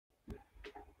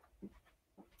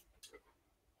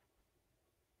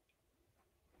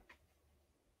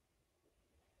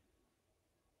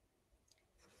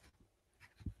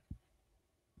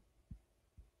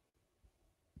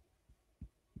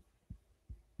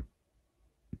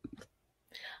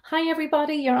Hi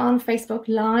everybody, you're on Facebook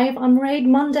Live on MÁIRÉAD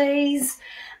Mondays,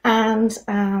 and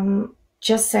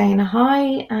just saying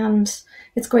hi, and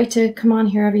it's great to come on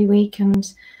here every week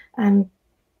and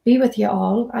be with you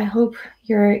all. I hope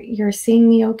you're seeing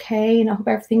me okay, and I hope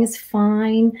everything is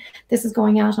fine. This is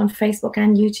going out on Facebook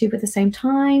and YouTube at the same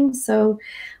time, so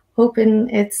hoping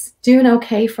it's doing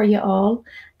okay for you all.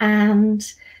 And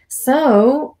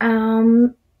so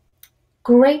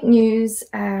great news,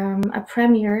 a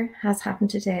premiere has happened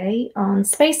today on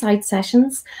Speyside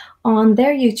Sessions on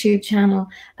their YouTube channel,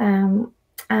 and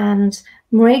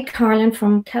Mairead Carlin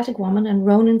from Celtic Woman and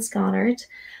Ronan Scollard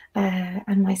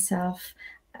and myself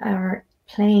are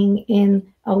playing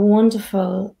in a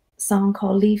wonderful song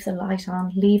called Leave the Light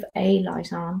On, Leave a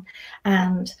Light On,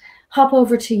 and hop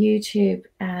over to YouTube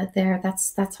there.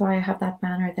 That's why I have that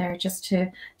banner there, just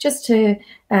to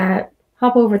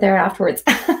hop over there afterwards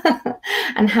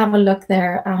and have a look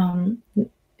there.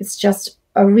 It's just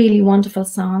a really wonderful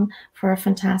song for a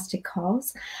fantastic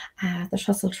cause, the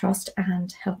Trussell Trust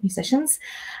and Help Musicians.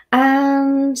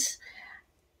 And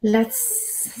let's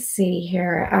see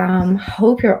here.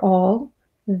 Hope you're all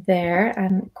there.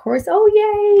 And of course, oh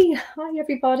yay! Hi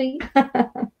everybody.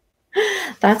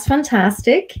 That's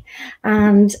fantastic.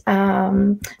 And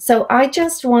so I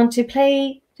just want to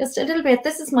play just a little bit.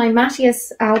 This is my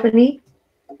Matthias Albany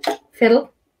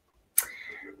fiddle,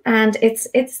 and it's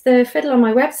the fiddle on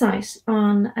my website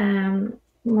on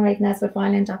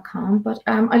maireadnesbittviolin.com, but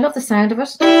I love the sound of it.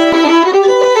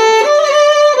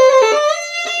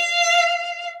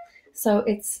 So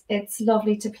it's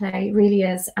lovely to play, really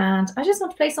is. And I just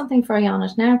want to play something for you on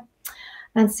it now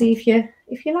and see if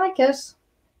you like it.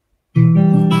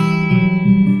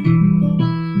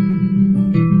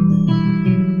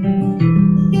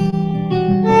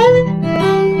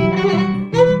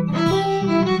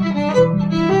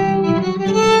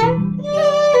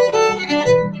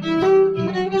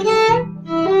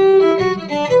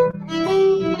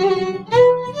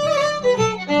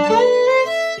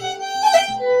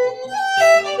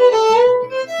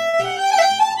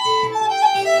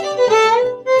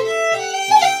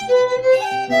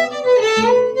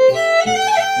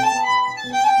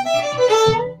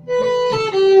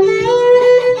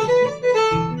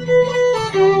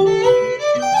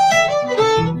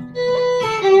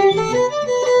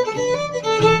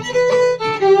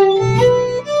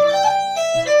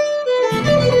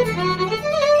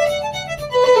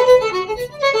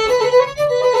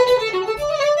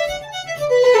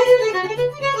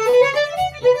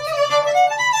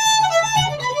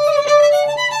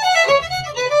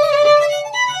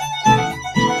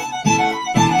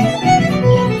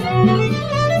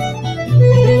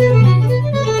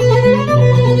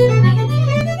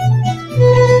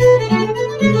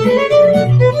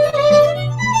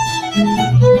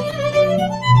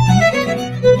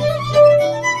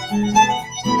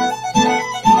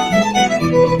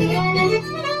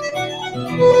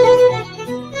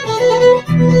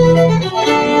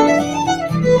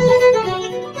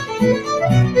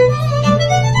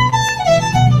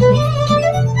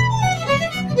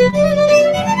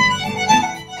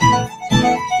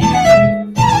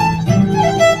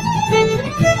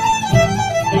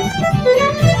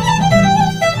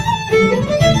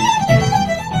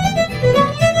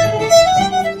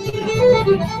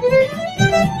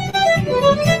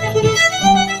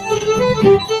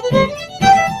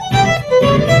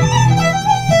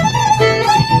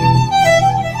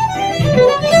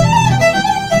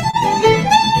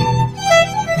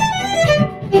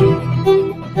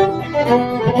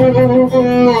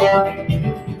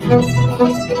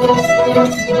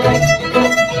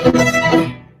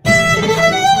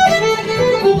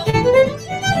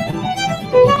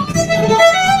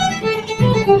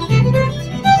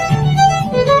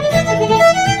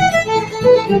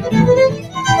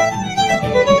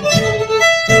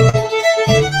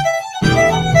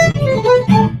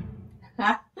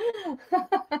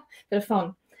 Bit of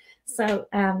fun. So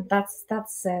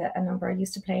that's a number I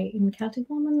used to play in Celtic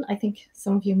Woman. I think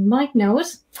some of you might know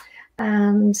it.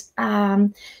 And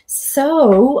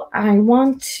so I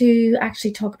want to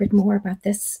actually talk a bit more about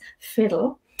this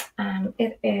fiddle.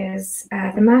 It is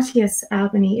the Matthias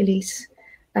Albany Elite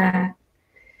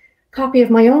copy of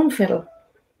my own fiddle,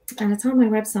 and it's on my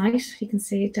website. You can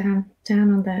see it down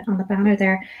on the banner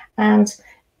there, and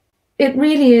it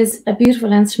really is a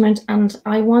beautiful instrument. And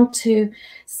I want to,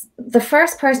 the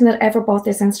first person that ever bought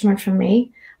this instrument from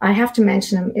me, I have to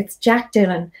mention him. It's Jack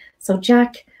Dillon. So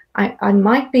Jack, I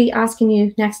might be asking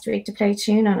you next week to play a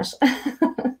tune on it.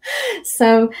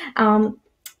 So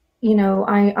you know,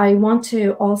 I want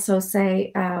to also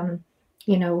say,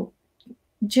 you know,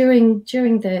 during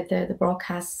the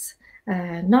broadcasts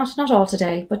not all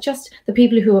today, but just the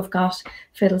people who have got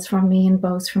fiddles from me and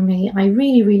bows from me. I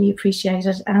really, really appreciate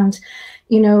it. And,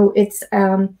 you know, it's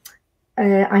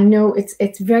I know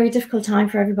it's very difficult time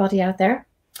for everybody out there,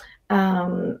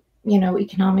 you know,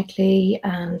 economically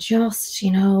and just,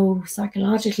 you know,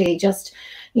 psychologically, just,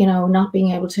 you know, not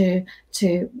being able to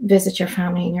visit your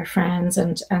family and your friends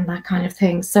and that kind of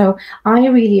thing. So I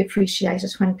really appreciate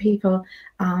it when people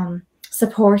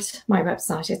support my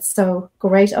website. It's so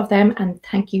great of them, and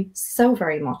thank you so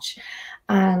very much.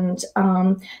 And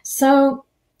so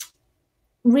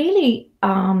really,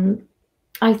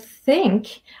 I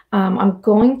think I'm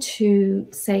going to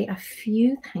say a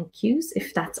few thank yous,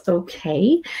 if that's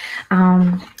okay.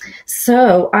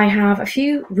 So I have a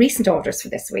few recent orders for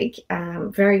this week,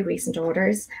 very recent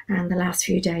orders, and the last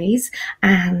few days.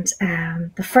 And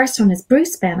the first one is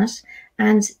Bruce Bennett.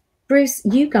 And Bruce,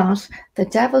 you got the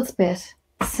Devil's Bit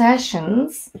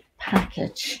Sessions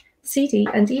package, CD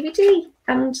and DVD.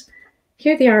 And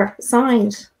here they are,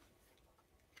 signed.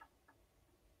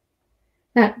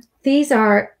 Now, these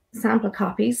are sample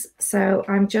copies, so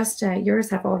I'm just, yours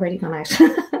have already gone out.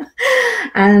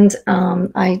 And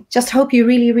I just hope you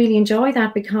really, really enjoy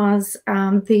that, because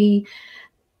the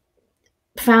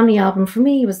family album for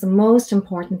me was the most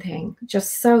important thing,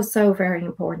 just so very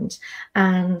important.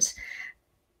 And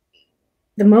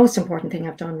the most important thing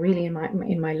I've done really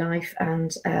in my life,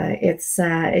 and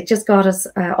it just got us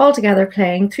all together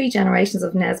playing 3 generations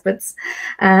of Nesbits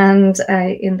and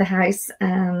in the house,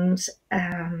 and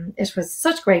it was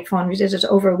such great fun. We did it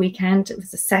over a weekend. It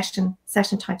was a session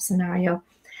type scenario,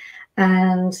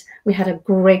 and we had a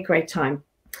great time.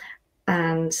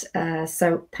 And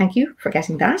so thank you for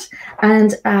getting that.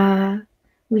 And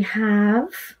we have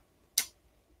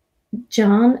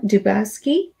John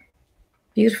Dubowski.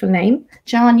 Beautiful name.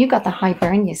 John, you got the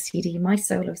Hibernia CD, my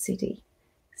solo CD.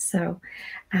 So,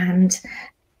 and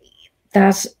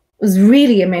that was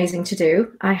really amazing to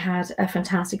do. I had a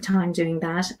fantastic time doing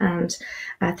that. And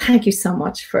thank you so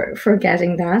much for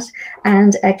getting that.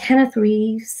 And Kenneth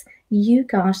Reeves, you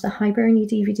got the Hibernia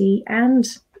DVD and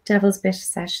Devil's Bit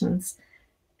Sessions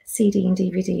CD and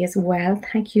DVD as well.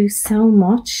 Thank you so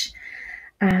much.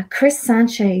 Chris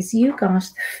Sanchez, you got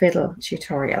the fiddle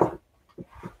tutorial.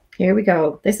 Here we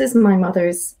go. This is my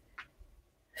mother's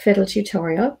fiddle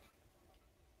tutorial,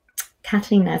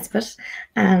 Kathleen Nesbitt,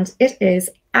 and it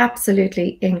is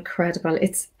absolutely incredible.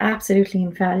 It's absolutely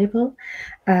invaluable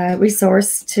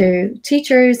resource to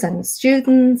teachers and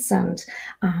students, and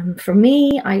for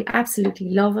me, I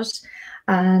absolutely love it,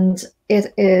 and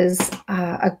it is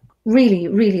a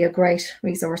really a great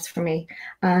resource for me.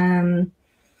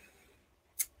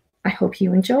 I hope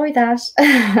you enjoy that.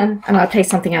 And I'll play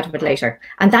something out of it later.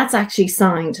 And that's actually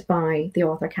signed by the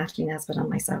author Kathleen Nesbitt and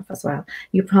myself as well.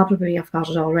 You probably have got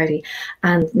it already.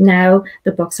 And now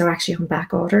the books are actually on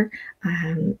back order.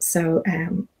 So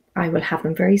I will have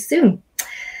them very soon.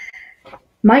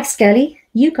 Mike Skelly,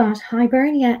 you got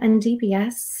Hibernia and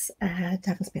DBS,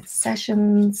 Devil's Bit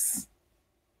Sessions,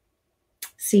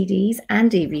 CDs and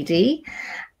DVD.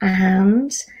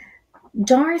 And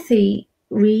Dorothy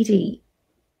Reedy,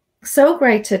 so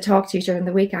great to talk to you during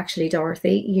the week, actually,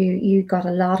 Dorothy. You got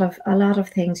a lot of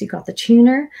things. You got the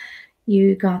tuner,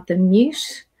 you got the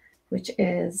mute, which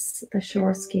is the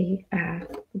Shorsky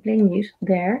bling mute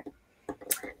there,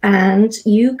 and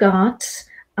you got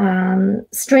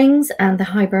strings and the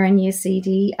Hibernia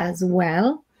CD as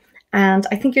well. And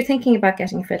I think you're thinking about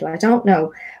getting a fiddle. I don't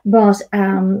know, but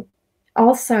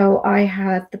also I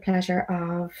had the pleasure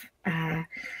of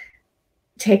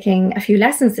taking a few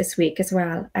lessons this week as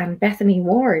well. And Bethany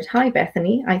Ward, hi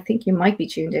Bethany, I think you might be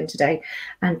tuned in today.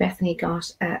 And Bethany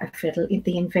got a fiddle,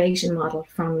 the Invasion model,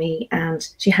 from me, and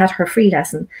she had her free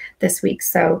lesson this week.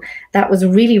 So that was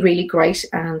really great.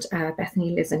 And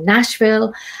Bethany lives in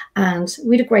Nashville, and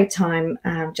we had a great time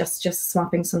just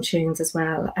swapping some tunes as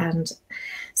well. And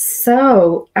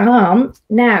so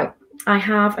now I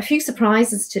have a few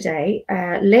surprises today.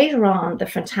 Later on, the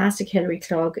fantastic Hilary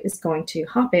Klug is going to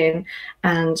hop in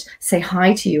and say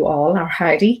hi to you all, or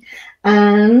howdy.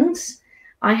 And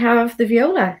I have the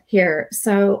viola here.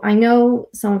 So I know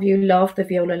some of you loved the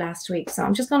viola last week, so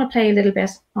I'm just going to play a little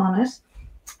bit on it.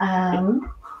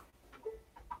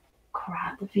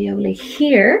 Grab the viola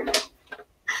here.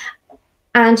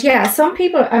 And yeah, some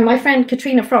people, and my friend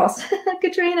Katrina Frost,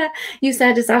 Katrina, you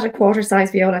said, is that a quarter size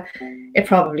viola? It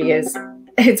probably is.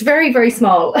 It's very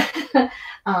small.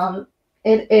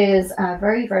 It is a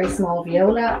very small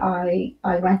viola.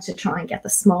 I went to try and get the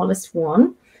smallest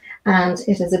one, and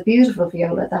it is a beautiful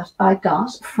viola that I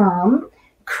got from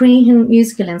Crehan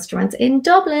Musical Instruments in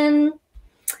Dublin.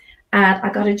 And I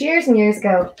got it years and years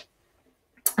ago.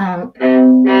 Give it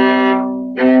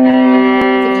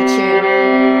a tune.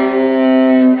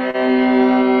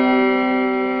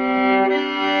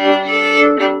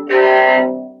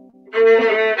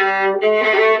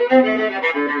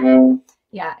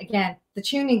 Yeah, again, the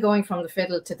tuning going from the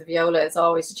fiddle to the viola is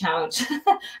always a challenge,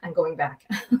 and going back.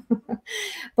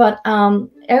 But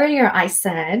earlier I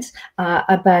said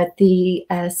about the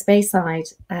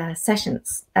Speyside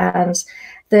sessions, and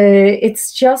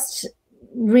it's just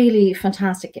really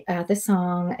fantastic. This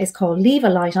song is called Leave a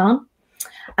Light On,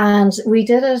 and we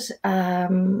did it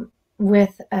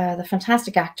with the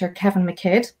fantastic actor Kevin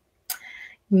McKidd.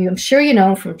 I'm sure you know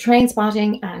him from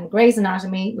Trainspotting and Grey's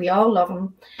Anatomy. We all love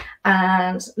him.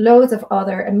 And loads of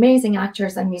other amazing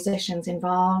actors and musicians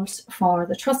involved for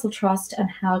the Trussell Trust and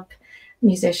help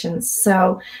musicians.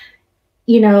 So,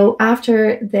 you know,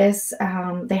 after this,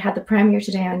 they had the premiere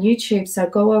today on YouTube. So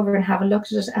go over and have a look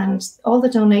at it. And all the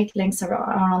donate links are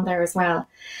on there as well.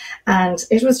 And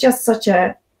it was just such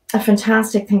a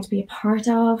fantastic thing to be a part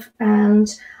of. And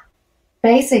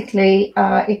basically,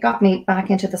 it got me back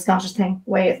into the Scottish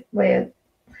way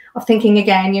of thinking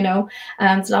again, you know.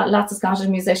 Lots of Scottish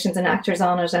musicians and actors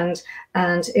on it,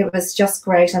 and it was just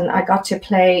great. And I got to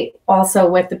play also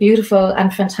with the beautiful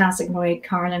and fantastic Mairead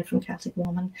Carlin from Celtic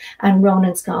Woman and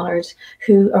Ronan Scollard,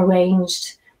 who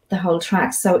arranged the whole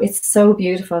track. So it's so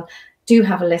beautiful. Do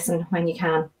have a listen when you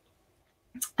can.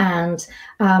 And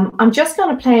I'm just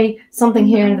going to play something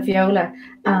here in the viola.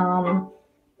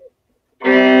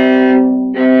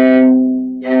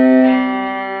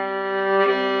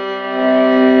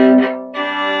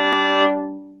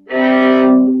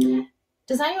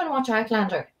 Does anyone watch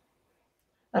Outlander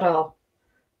at all?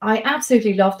 I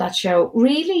absolutely love that show.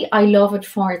 Really, I love it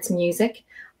for its music.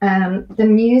 The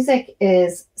music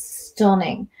is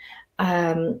stunning.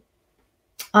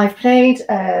 I've played,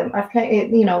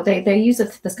 you know, they use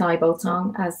it, the Sky Boat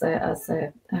song as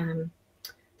a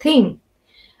theme,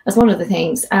 as one of the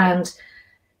themes, and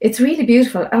it's really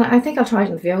beautiful. And I think I'll try it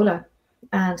in the viola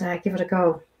and give it a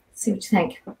go. See what you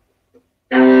think.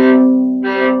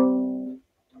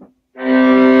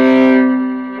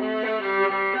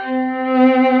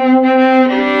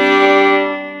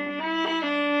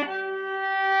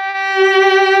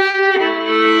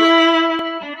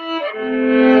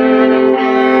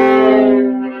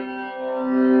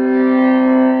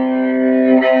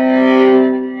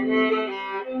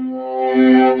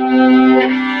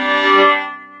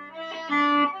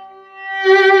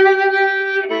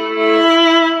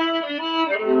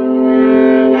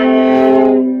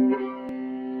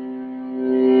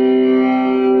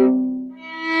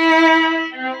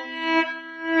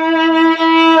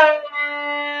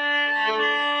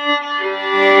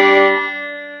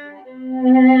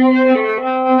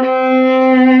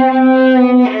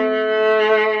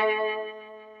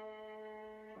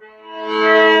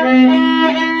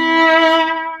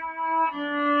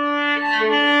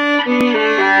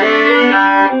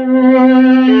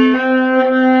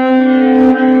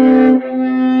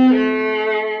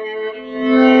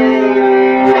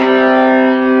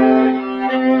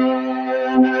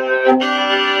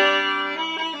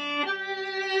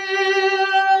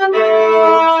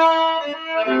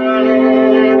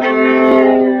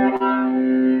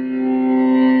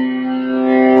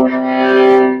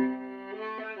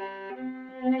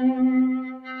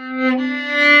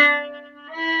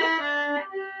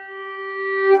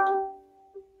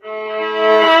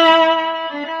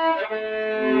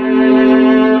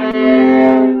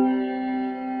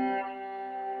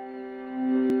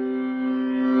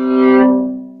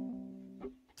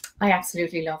 I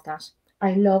absolutely love that.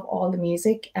 I love all the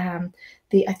music. I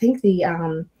think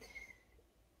the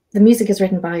music is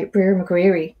written by Breer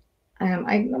McGreary.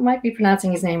 I might be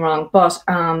pronouncing his name wrong, but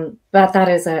that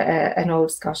is an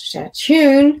old Scottish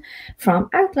tune from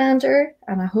Outlander,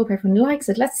 and I hope everyone likes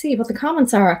it. Let's see what the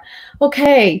comments are.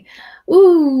 Okay,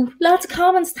 ooh, lots of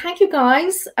comments. Thank you,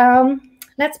 guys.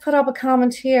 Let's put up a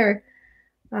comment here.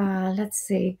 Let's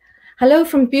see. Hello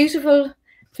from beautiful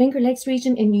Finger Lakes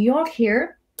region in New York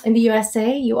here in the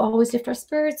USA. You always lift our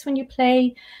spirits when you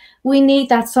play. We need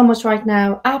that so much right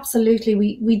now. Absolutely,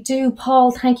 we do.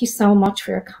 Paul, thank you so much for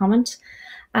your comment.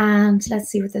 And let's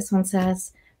see what this one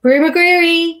says. Breer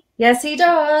McGreary, yes, he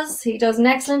does. He does an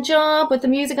excellent job with the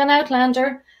music on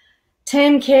Outlander.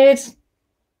 Tim Kidd,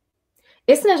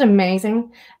 isn't it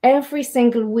amazing? Every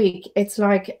single week, it's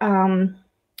like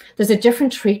there's a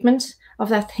different treatment of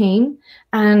that theme,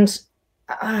 and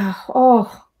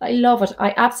oh, I love it.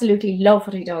 I absolutely love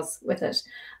what he does with it.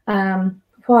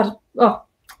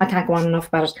 I can't go on enough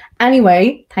about it.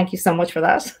 Anyway, thank you so much for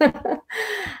that.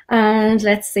 And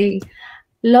let's see.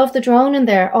 Love the drone in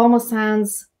there. Almost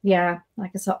sounds Yeah,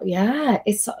 like a yeah,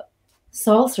 it's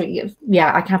salsa.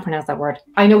 Yeah, I can't pronounce that word.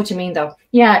 I know what you mean though.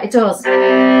 Yeah, it does.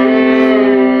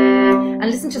 And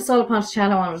listen to solo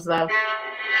ponticello on it as well.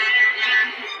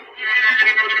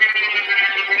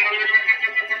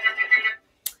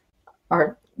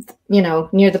 Or, you know,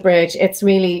 near the bridge. It's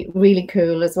really, really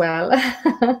cool as well.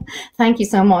 Thank you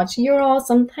so much. You're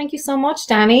awesome. Thank you so much,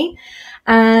 Danny.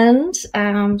 And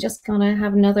I'm just going to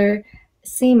have another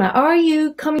Seema. Are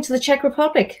you coming to the Czech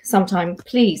Republic sometime,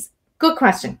 please? Good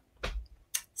question.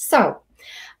 So,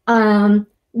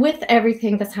 with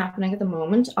everything that's happening at the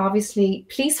moment, obviously,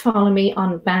 please follow me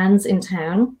on Bands in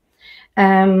Town.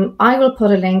 I will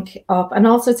put a link up, and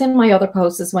also it's in my other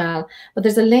posts as well, but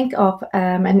there's a link up,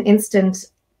 an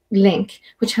instant link,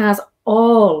 which has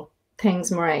all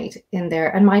things Mairead in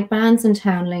there, and my Bands in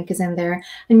Town link is in there,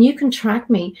 and you can track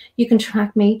me. You can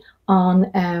track me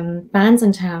on Bands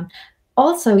in Town.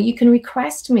 Also, you can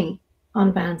request me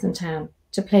on Bands in Town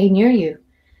to play near you.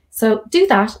 So do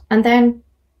that, and then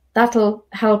that'll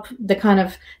help the kind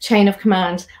of chain of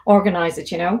command organize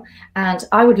it, you know, and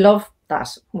I would love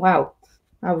that. Wow.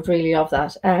 I would really love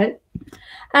that.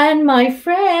 And my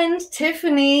friend,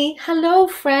 Tiffany. Hello,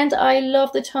 friend. I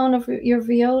love the tone of your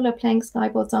viola playing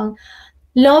Skyboat song.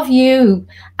 Love you.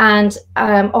 And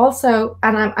also,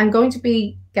 and I'm going to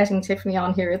be getting Tiffany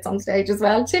on here at some stage as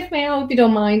well. Tiffany, I hope you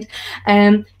don't mind.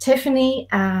 Tiffany,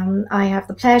 I have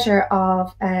the pleasure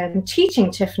of teaching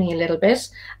Tiffany a little bit,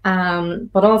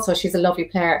 but also she's a lovely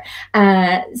player.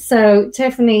 So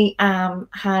Tiffany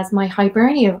has my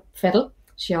Hibernia fiddle.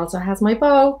 She also has my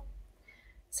bow.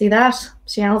 See that?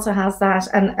 She also has that,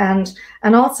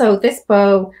 and also this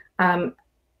bow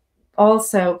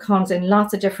also comes in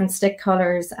lots of different stick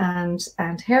colors and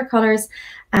hair colors.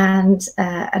 And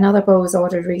another bow was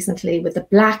ordered recently with the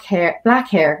black hair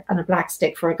and a black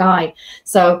stick for a guy.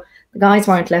 So the guys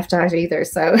weren't left out either.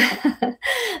 So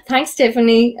thanks,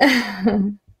 Tiffany.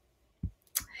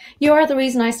 You are the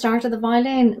reason I started the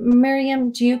violin. Miriam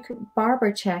Duke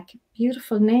Barbercheck.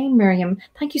 Beautiful name, Miriam.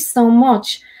 Thank you so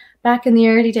much. Back in the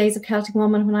early days of Celtic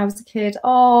Woman when I was a kid.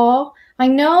 Oh, I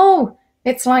know.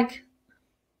 It's like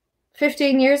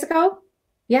 15 years ago.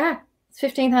 Yeah, it's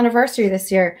 15th anniversary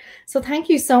this year. So thank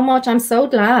you so much. I'm so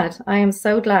glad. I am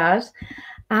so glad.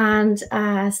 And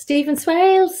Stephen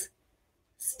Swales.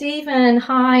 Stephen,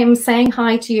 hi, I'm saying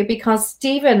hi to you because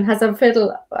Stephen has a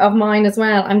fiddle of mine as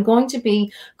well. I'm going to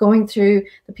be going through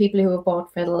the people who have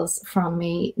bought fiddles from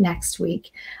me next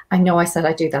week. I know I said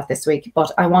I'd do that this week,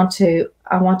 but I want to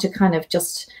kind of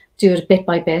just do it bit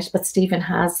by bit. But Stephen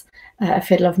has a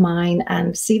fiddle of mine,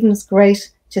 and Stephen, it's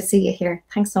great to see you here.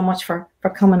 Thanks so much for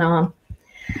coming on.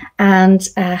 And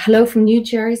hello from New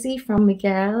Jersey, from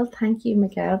Miguel. Thank you,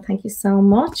 Miguel. Thank you so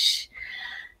much.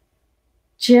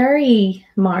 Jerry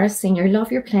Morris Sr.,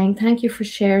 love your playing. Thank you for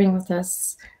sharing with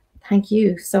us. Thank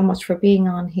you so much for being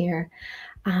on here.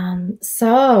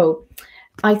 So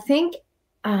I think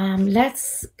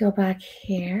let's go back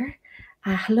here.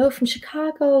 Hello from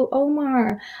Chicago,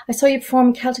 Omar. I saw you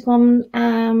perform Celtic Woman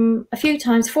a few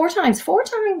times, four times.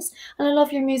 And I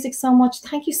love your music so much.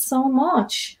 Thank you so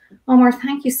much, Omar.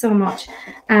 Thank you so much.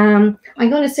 I'm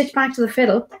going to switch back to the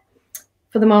fiddle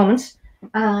for the moment.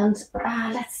 And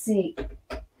let's see,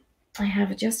 I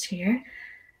have it just here.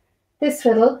 This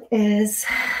fiddle is,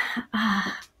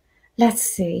 let's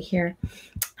see here.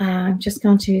 I'm just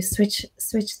going to switch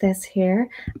this here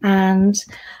and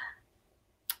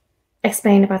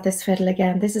explain about this fiddle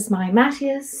again. This is my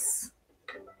Matthias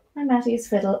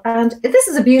fiddle, and this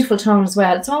is a beautiful tone as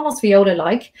well. It's almost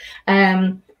viola-like.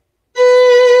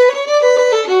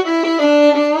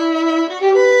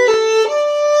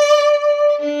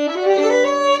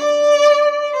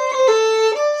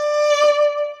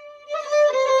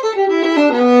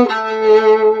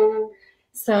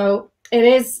 So it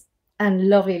is a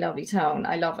lovely, lovely tone.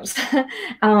 I love it.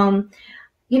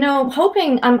 You know,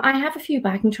 hoping I have a few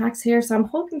backing tracks here, so I'm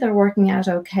hoping they're working out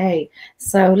okay.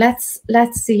 So let's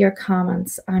see your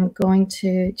comments. I'm going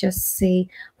to just see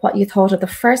what you thought of the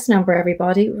first number,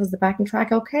 everybody. Was the backing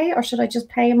track okay, or should I just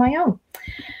play my own?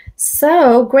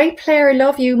 So great player,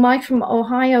 love you, Mike from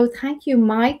Ohio. Thank you,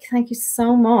 Mike. Thank you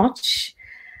so much.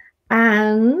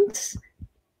 And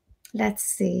let's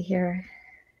see here.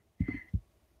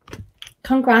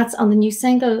 Congrats on the new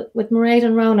single with Mairead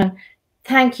and Ronan.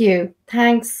 Thank you.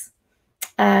 Thanks.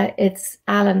 It's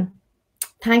Alan.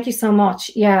 Thank you so much.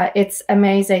 Yeah, it's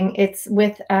amazing. It's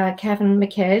with Kevin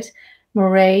McKidd,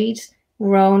 Mairead,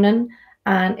 Ronan,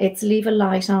 and it's Leave a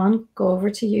Light On. Go over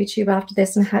to YouTube after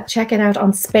this and check it out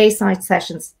on Speyside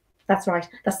Sessions. That's right.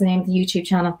 That's the name of the YouTube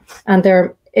channel. And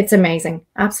it's amazing.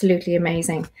 Absolutely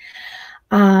amazing.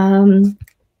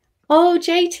 Oh,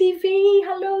 JTV.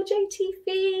 Hello,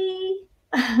 JTV.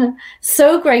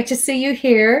 So great to see you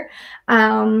here.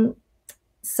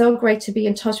 So great to be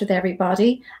in touch with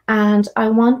everybody. And I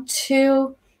want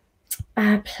to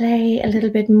play a little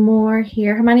bit more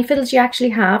here. How many fiddles do you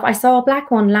actually have? I saw a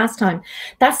black one last time.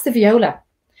 That's the viola.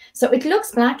 So it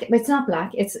looks black, but it's not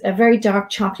black. It's a very dark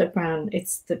chocolate brown.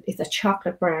 It's a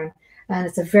chocolate brown, and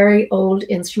it's a very old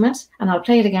instrument. And I'll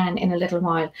play it again in a little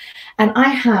while. And I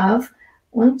have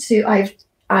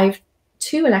I've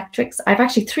two electrics. I've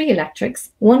actually three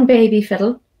electrics. One baby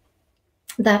fiddle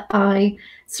that I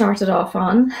started off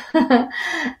on,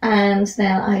 and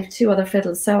then I have two other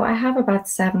fiddles. So I have about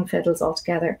 7 fiddles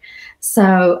altogether.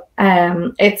 So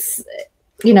it's,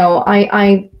 you know,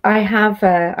 I have,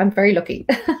 I'm very lucky.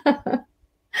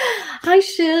 Hi,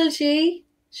 Shilji.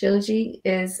 Shilji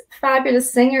is a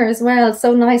fabulous singer as well.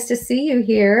 So nice to see you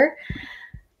here.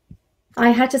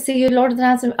 I had to see you at Lord of the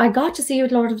Dance. I got to see you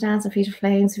at Lord of the Dance and Feet of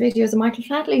Flames videos of Michael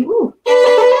Flatley. Woo.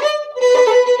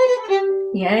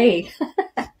 Yay.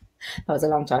 That was a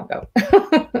long time ago.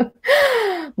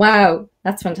 Wow,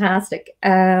 that's fantastic.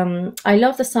 I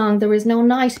love the song There Is No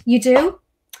Night. You do?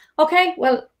 Okay,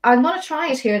 well, I'm going to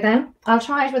try it here then. I'll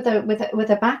try it with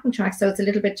a backing track, so it's a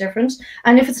little bit different.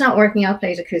 And if it's not working, I'll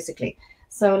play it acoustically.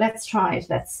 So let's try it.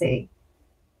 Let's see.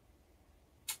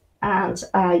 And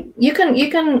you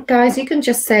can guys, you can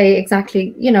just say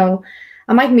exactly, you know,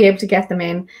 I mightn't be able to get them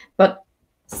in, but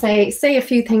say a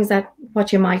few things that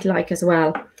what you might like as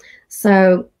well.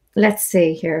 So let's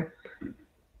see here.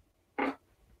 I'm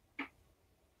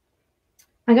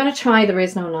going to try There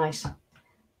Is No Night.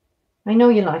 I know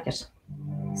you like it.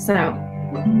 So.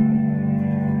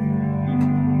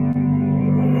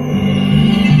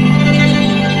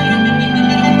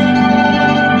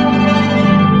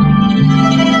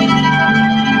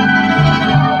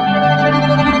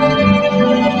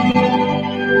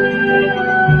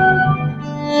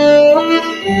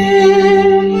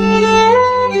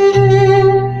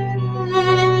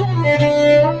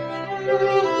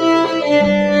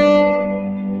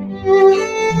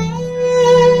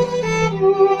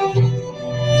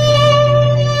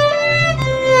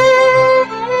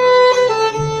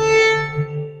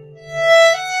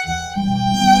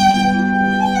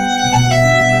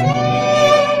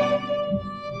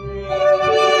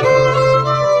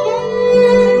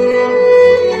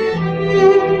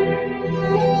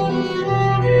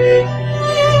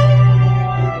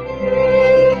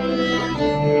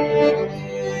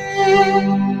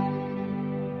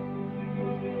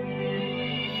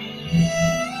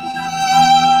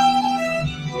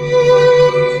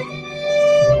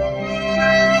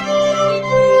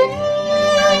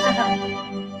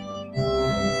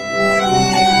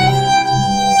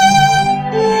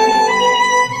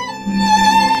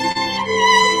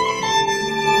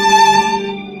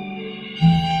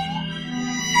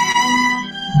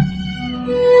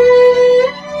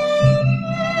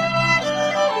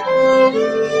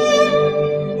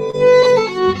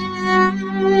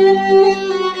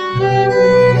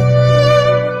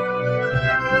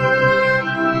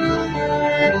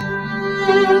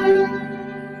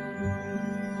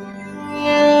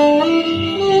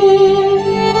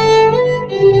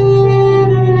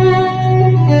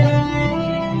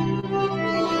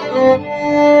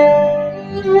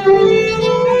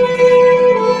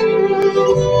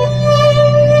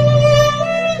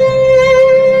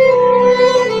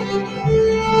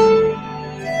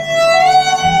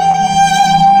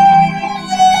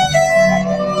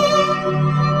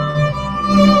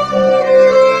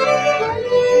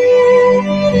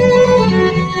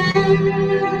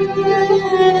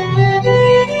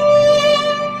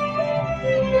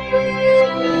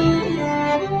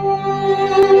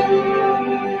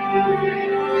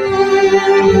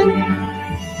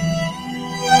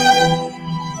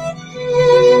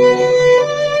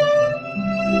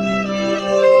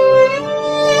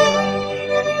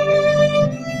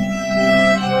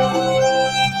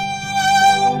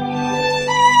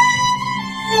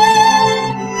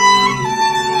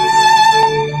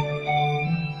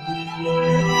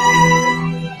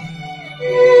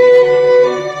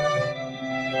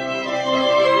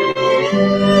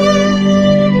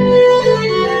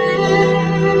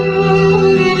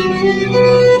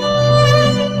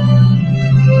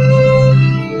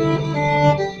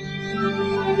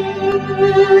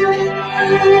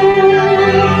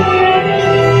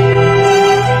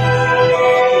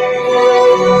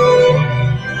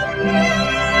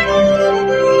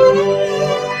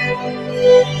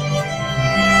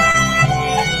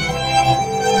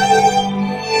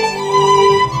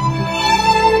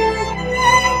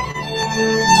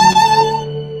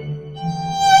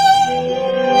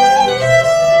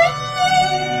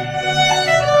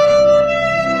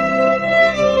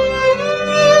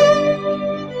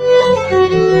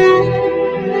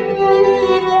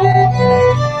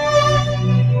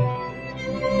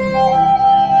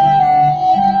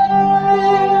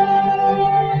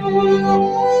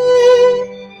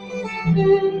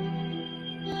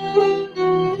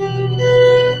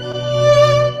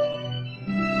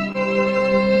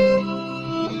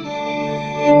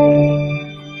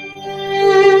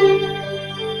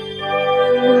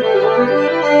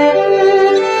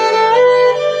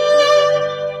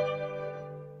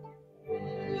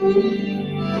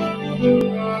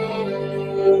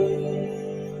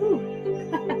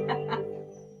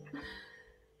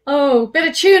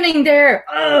 of tuning there.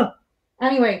 Oh,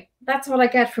 anyway, that's what I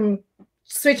get from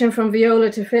switching from viola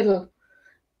to fiddle.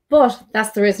 But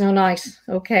that's There Is No Night.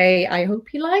 Okay, I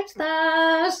hope you liked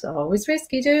that. Always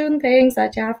risky doing things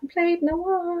that you haven't played in a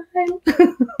while.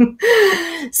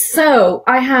 So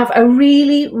I have a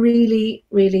really, really,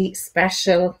 really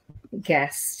special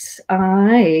guest.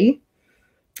 I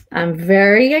am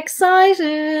very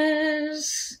excited.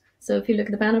 So if you look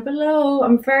at the banner below,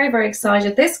 I'm very, very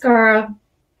excited. This girl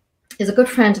is a good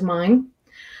friend of mine.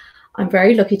 I'm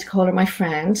very lucky to call her my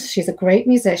friend. She's a great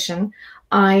musician.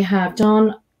 I have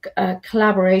done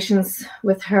collaborations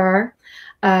with her,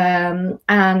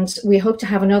 and we hope to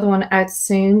have another one out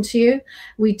soon to you.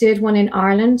 We did one in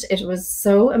Ireland. It was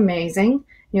so amazing,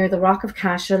 near the Rock of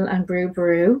Cashel and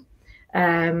Brew,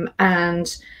 and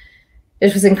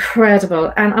it was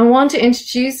incredible. And I want to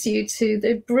introduce you to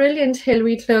the brilliant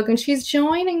Hilary Klug, and she's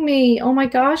joining me. Oh my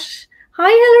gosh. Hi,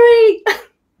 Hilary.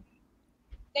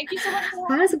 Thank you so much.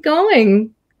 How's it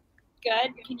going?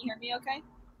 Good. Can you hear me okay?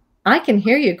 I can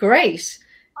hear you great.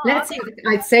 Let's see.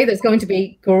 I'd say there's going to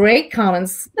be great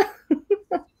comments.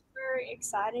 Very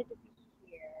excited to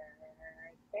be here.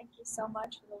 Thank you so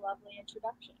much for the lovely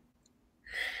introduction.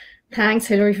 Thanks,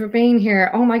 Hilary, for being here.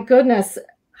 Oh my goodness.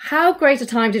 How great a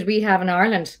time did we have in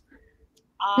Ireland?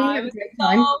 It was so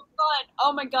fun.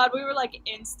 Oh my God. We were like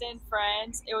instant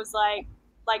friends. It was like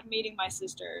meeting my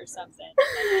sister or something.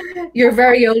 Your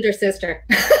very older sister.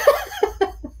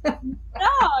 No,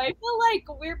 I feel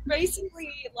like we're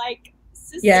basically like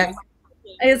sisters. Yeah,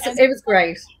 it was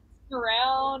great.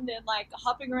 Around and like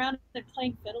hopping around and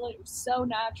playing fiddle. It was so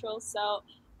natural. So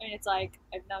I mean, it's like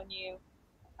I've known you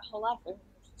a whole life.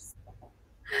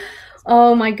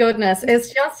 Oh my goodness,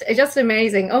 it's just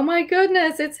amazing. Oh my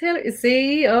goodness, it's Hilary.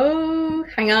 See, oh,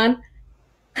 hang on.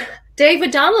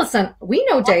 David Donaldson. We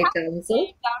know Dave Donaldson.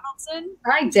 Dave Donaldson.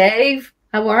 Hi, Dave.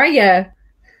 How are you?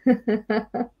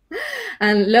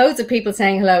 And loads of people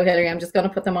saying hello, Hilary. I'm just going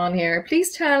to put them on here.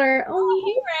 Please tell her. Oh,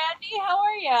 hey, Randy. How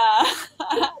are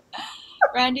you?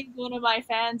 Randy's one of my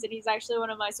fans, and he's actually one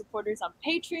of my supporters on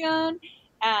Patreon.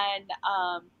 And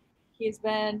he's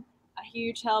been a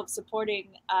huge help supporting.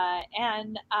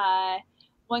 And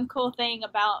one cool thing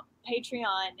about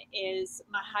Patreon is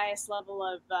my highest level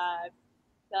of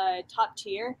the top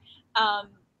tier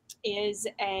is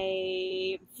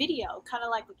a video, kind of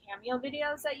like the cameo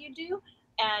videos that you do.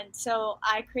 And so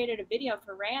I created a video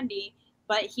for Randy,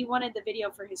 but he wanted the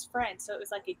video for his friend. So it was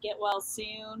like a get well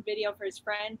soon video for his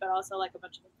friend, but also like a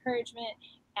bunch of encouragement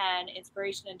and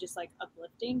inspiration and just like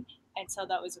uplifting. And so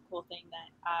that was a cool thing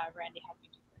that Randy had me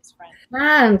do for his friend.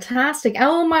 Fantastic.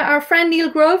 Oh, our friend Neil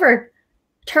Grover.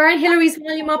 Turn Hilary's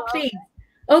volume up, please.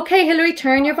 Okay, Hilary,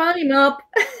 turn your volume up.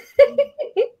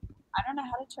 I don't know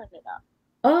how to turn it up.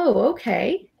 Oh,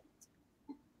 okay.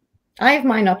 I have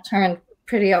mine up, turned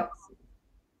pretty up.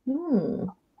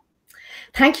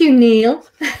 Thank you, Neil.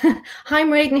 Hi,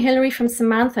 Mairead and Hilary from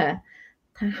Samantha.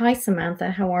 Hi, Samantha.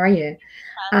 How are you?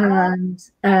 And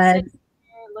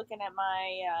looking at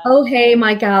my. Oh, hey,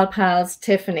 my gal pals,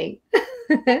 Tiffany.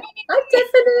 Hi,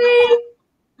 Tiffany.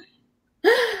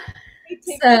 Hey,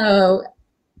 Tiffany. So,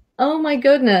 oh my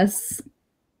goodness.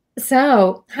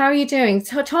 So, how are you doing?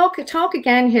 So, talk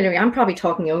again, Hilary. I'm probably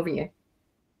talking over you.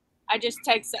 I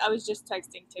was just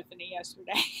texting Tiffany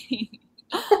yesterday.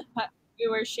 We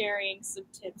were sharing some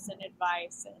tips and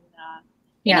advice, and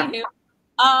yeah. Anywho,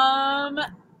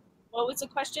 what was the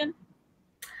question?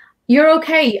 You're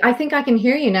okay. I think I can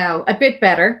hear you now a bit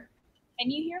better.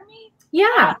 Can you hear me?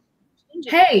 Yeah.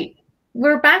 Hey,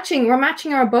 we're matching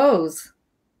our bows.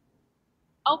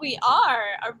 Oh, we are.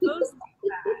 Our bows match.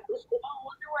 Oh, I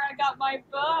wonder where I got my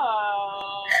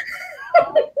bow.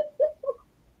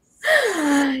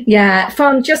 Yeah,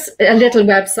 from just a little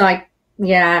website.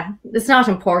 Yeah, it's not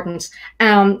important.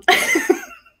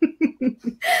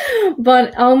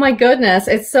 But oh my goodness,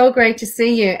 it's so great to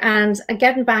see you. And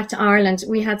getting back to Ireland,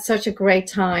 we had such a great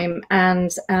time.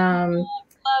 And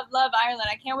love Ireland.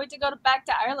 I can't wait to go back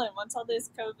to Ireland once all this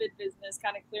COVID business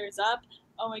kind of clears up.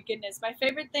 Oh my goodness, my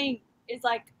favorite thing is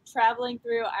like traveling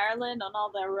through Ireland on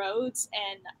all the roads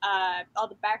and all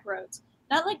the back roads.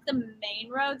 Not like the main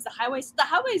roads, the highways. The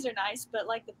highways are nice, but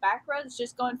like the back roads,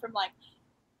 just going from like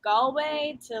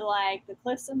Galway to like the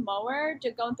Cliffs of Moher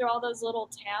to going through all those little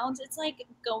towns. It's like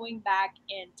going back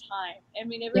in time. I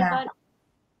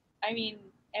mean,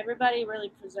 everybody really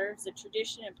preserves the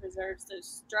tradition and preserves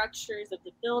those structures of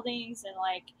the buildings, and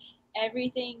like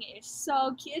everything is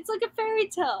so cute. It's like a fairy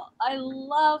tale. I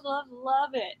love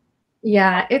it.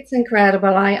 Yeah, it's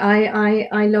incredible.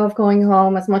 I love going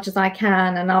home as much as I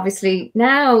can, and obviously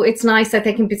now it's nice that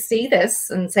they can see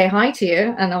this and say hi to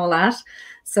you and all that.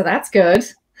 So that's good.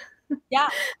 Yeah.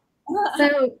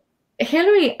 So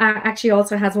Hillary actually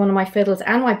also has one of my fiddles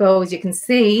and my bow, as you can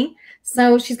see.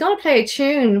 So she's going to play a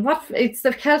tune. What? It's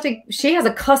the Celtic. She has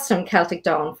a custom Celtic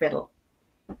Dawn fiddle.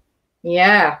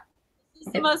 Yeah. This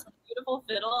is the most beautiful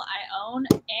fiddle I own,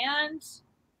 and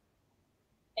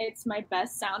it's my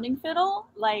best sounding fiddle.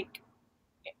 Like,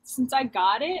 since I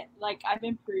got it, like, I've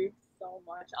improved so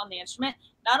much on the instrument.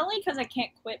 Not only because I can't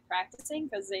quit practicing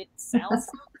because it sounds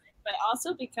so good, but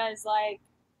also because, like,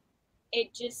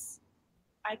 it just,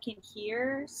 I can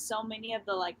hear so many of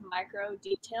the, like, micro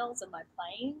details of my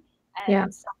playing. And Yeah.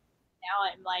 now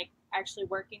I'm, like, actually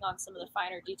working on some of the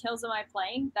finer details of my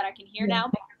playing that I can hear now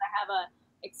because I have a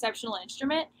exceptional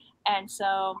instrument. And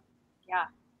so, yeah,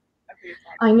 I'm pretty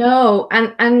excited. I know.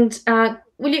 And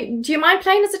do you mind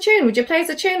playing us a tune? Would you play us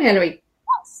a tune, Hillary?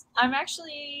 Yes. I'm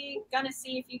actually gonna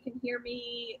see if you can hear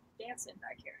me dancing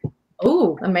back here.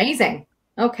 Oh, amazing.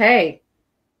 Okay.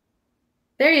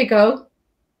 There you go.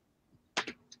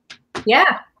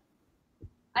 Yeah.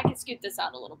 I can scoot this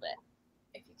out a little bit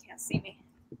if you can't see me.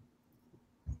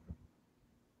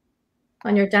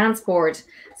 On your dance board.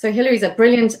 So Hillary's a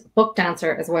brilliant book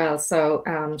dancer as well. So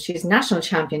she's national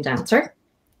champion dancer.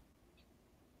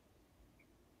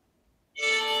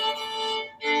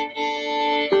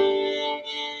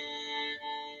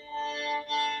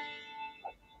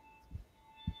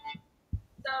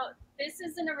 So this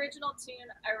is an original tune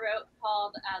I wrote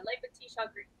called Le Petit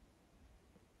Chat Gris.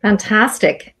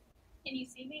 Fantastic. Can you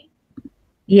see me?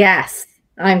 Yes,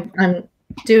 I'm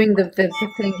doing the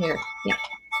thing here. Yeah.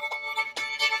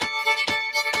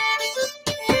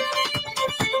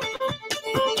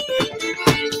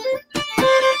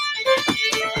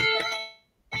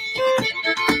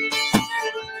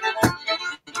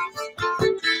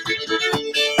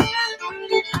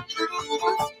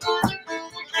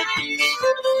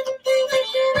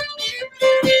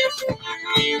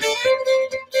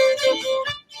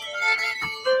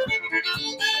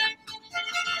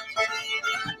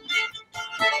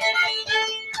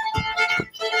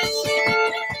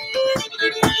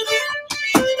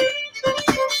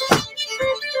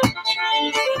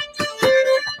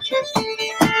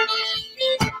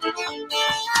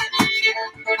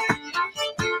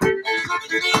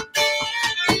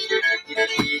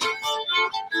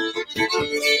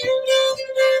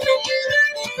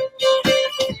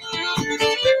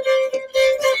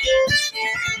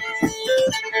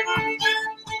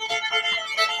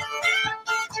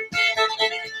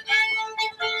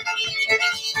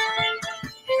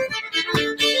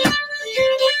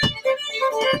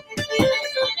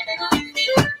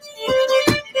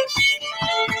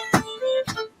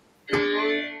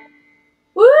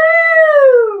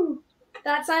 Woo!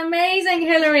 That's amazing,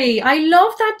 Hillary. I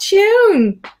love that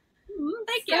tune.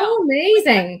 Thank so you.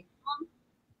 Amazing.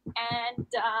 And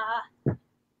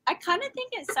I kind of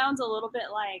think it sounds a little bit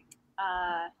like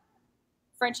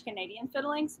French Canadian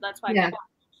fiddling, so that's why I got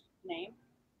the name.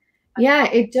 Yeah,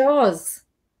 it does.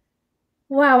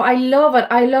 Wow, I love it.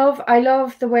 I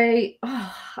love the way.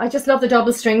 Oh, I just love the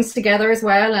double strings together as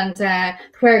well, and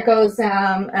where it goes.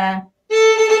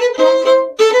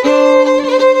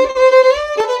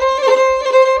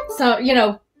 So you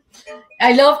know,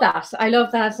 I love that. I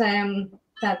love that.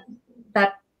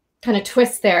 That kind of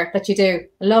twist there that you do.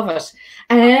 I love it.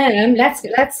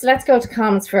 Let's go to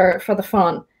comments for the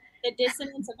fun. The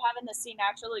dissonance of having the C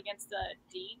natural against the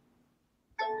D.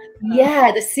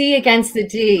 Yeah, the C against the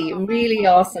D. Really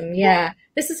awesome. Yeah.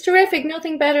 This is terrific.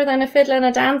 Nothing better than a fiddle and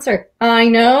a dancer. I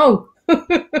know.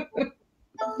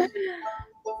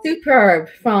 Superb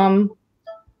from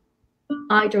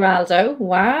Ideraldo.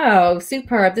 Wow,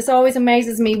 superb. This always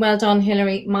amazes me. Well done,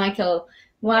 Hillary, Michael.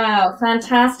 Wow,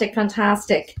 fantastic,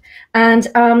 fantastic. And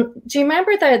do you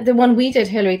remember the one we did,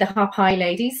 Hillary, the Hop High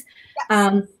Ladies?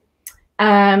 Yes.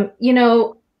 You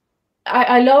know,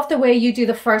 I love the way you do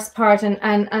the first part,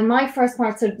 and my first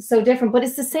part's so different, but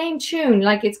it's the same tune.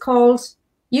 Like it's called,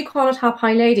 you call it Hop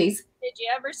High Ladies. Did you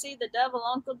ever see The Devil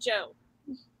Uncle Joe?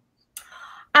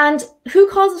 And who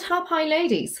calls it Hop High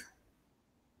Ladies?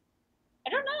 I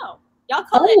don't know. Y'all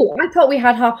call it. Oh, I thought we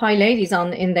had Hop High Ladies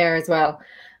in there as well.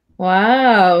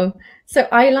 Wow. So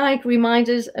I like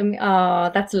reminded.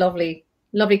 That's lovely.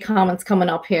 Lovely comments coming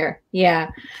up here.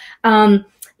 Yeah. Yeah,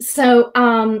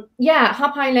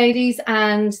 Hop High Ladies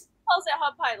and Calls it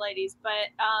Hop High Ladies,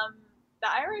 but the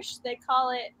Irish they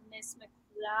call it Miss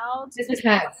McLeod. Miss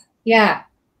McLeod. Yeah.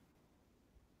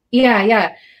 Yeah,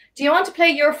 yeah. Do you want to play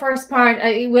your first part?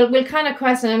 We'll kind of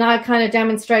question, and I'll kind of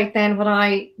demonstrate then what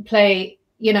I play,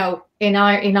 you know, in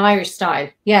Irish style.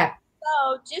 Yeah.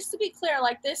 So just to be clear,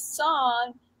 like this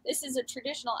song, this is a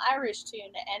traditional Irish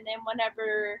tune, and then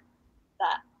whenever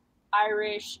that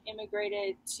Irish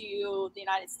immigrated to the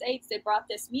United States, they brought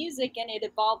this music and it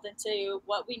evolved into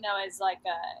what we know as like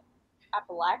a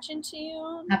Appalachian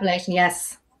tune. Appalachian,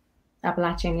 yes.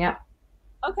 Appalachian, yeah.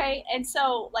 Okay, and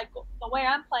so like the way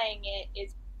I'm playing it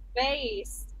is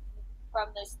based from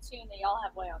this tune that y'all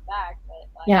have way on back, but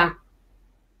like, yeah,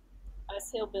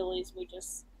 us hillbillies, we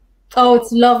just. Oh,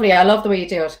 it's lovely. I love the way you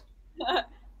do it.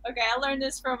 Okay, I learned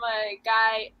this from a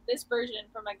guy. This version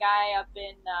from a guy up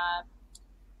in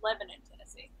Lebanon,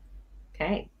 Tennessee.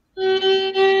 Okay.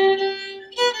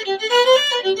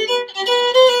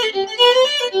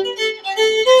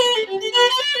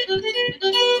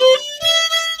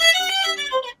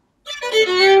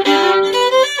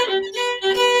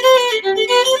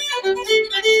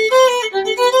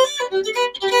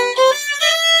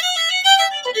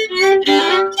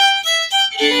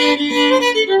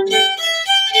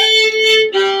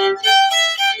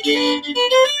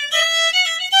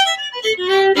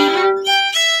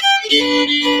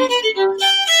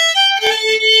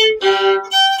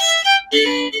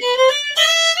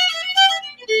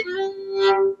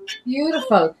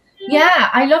 Beautiful. Yeah,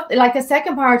 I love, like, the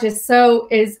second part is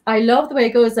I love the way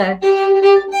it goes. Yeah,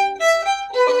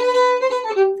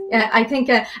 I think,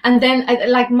 and then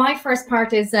like my first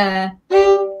part is, I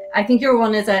think your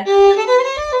one is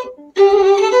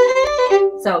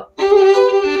so.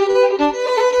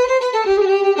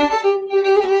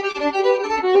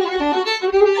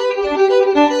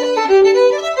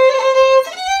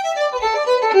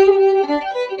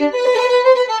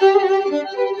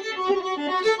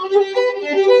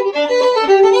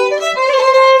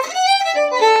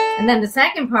 And then the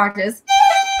second part is.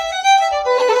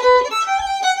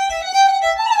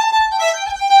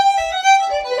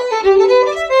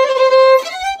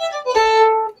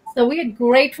 So we had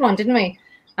great fun, didn't we?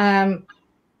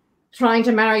 Trying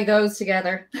to marry those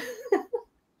together.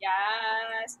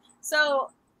 Yes.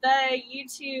 So the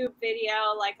YouTube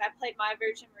video, like I played my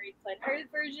version, Marie played her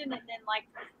version, and then like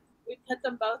we put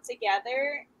them both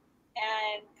together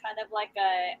and kind of like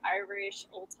a Irish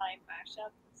old time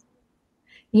mashup.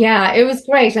 Yeah, it was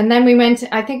great. And then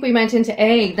I think we went into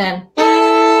A then.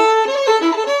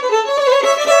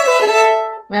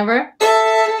 Remember?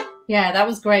 Yeah, that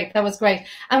was great. That was great.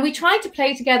 And we tried to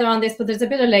play together on this, but there's a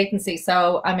bit of latency.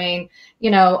 So, I mean, you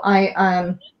know, I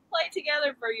play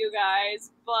together for you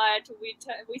guys, but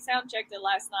we sound checked it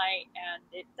last night and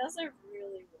it doesn't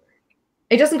really work.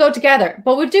 It doesn't go together,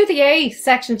 but we'll do the A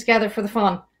section together for the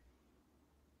fun.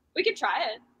 We could try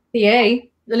it. The A,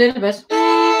 a little bit.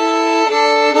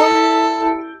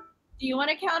 Do you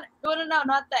want to count? No,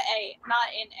 not the A.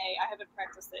 Not in A. I haven't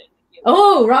practiced it.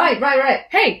 Oh, right.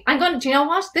 Hey, do you know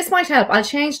what? This might help. I'll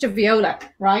change to viola,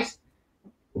 right?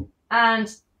 And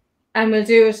we'll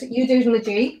do it. You do it in the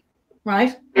G,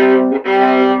 right?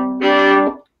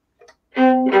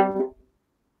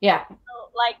 Yeah.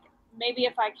 So, like maybe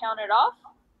if I count it off.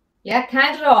 Yeah,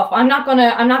 count it off. I'm not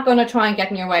gonna try and get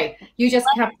in your way. You just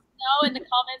kept. Know in the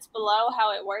comments below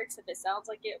how it works if it sounds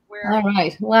like it. All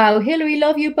right. Wow, Hillary,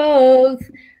 love you both.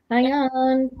 Hang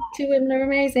on. Two women are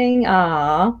amazing.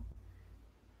 Ah.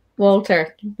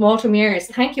 Walter Mears.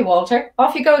 Thank you, Walter.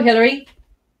 Off you go, Hillary.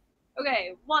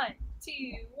 Okay, 1,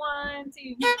 2, 1,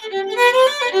 2.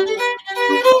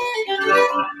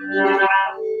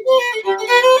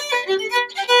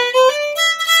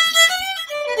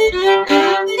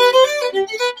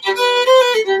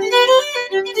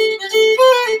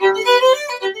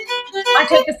 I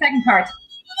take the second part.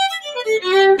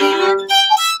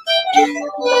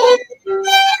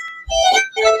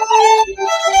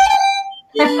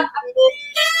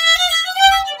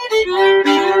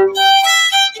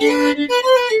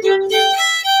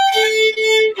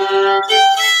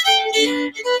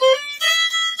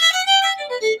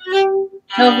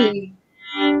 Lovely.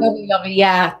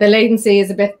 Yeah, the latency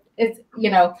is a bit, it's, you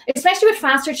know, especially with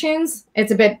faster tunes,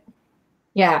 it's a bit,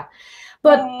 yeah,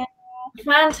 but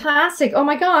fantastic. Oh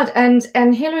my God.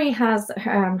 And Hillary has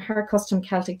her custom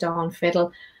Celtic Dawn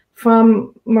fiddle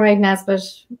from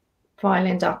MÁIRÉAD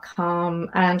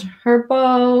and her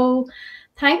bow.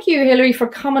 Thank you, Hillary, for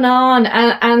coming on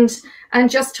and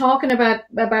just talking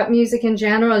about music in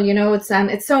general. You know, it's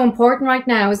so important right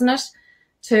now, isn't it,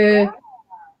 to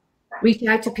reach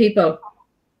out to people.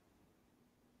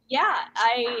 Yeah,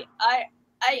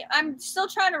 I'm still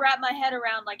trying to wrap my head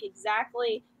around like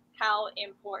exactly how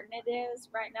important it is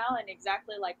right now and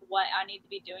exactly like what I need to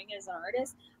be doing as an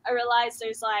artist. I realize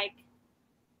there's like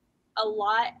a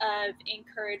lot of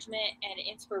encouragement and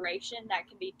inspiration that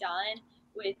can be done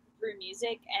through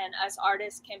music, and us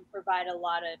artists can provide a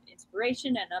lot of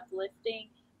inspiration and uplifting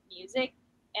music.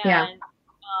 And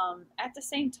at the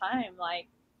same time, like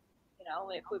you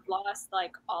know, if we've lost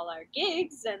like all our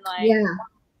gigs and like, yeah,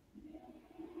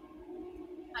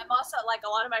 I'm also like, a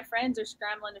lot of my friends are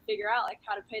scrambling to figure out like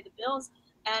how to pay the bills.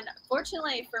 And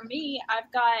fortunately for me,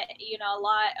 I've got, you know, a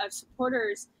lot of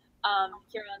supporters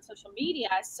here on social media.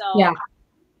 So yeah,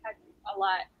 I've a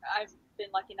lot, I've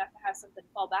been lucky enough to have something to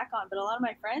fall back on. But a lot of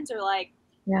my friends are like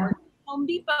yeah. working at Home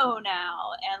Depot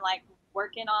now and like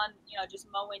working on, you know, just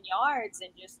mowing yards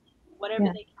and just whatever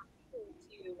Yeah. they can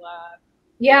do to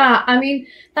Yeah, I mean,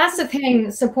 that's the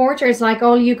thing. Supporters, like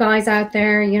all you guys out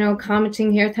there, you know,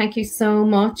 commenting here, thank you so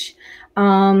much.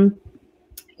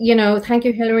 You know, thank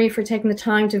you, Hillary, for taking the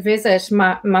time to visit.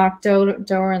 Mark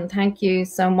Doran, thank you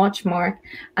so much, Mark.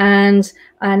 And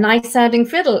a nice sounding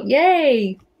fiddle.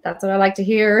 Yay! That's what I like to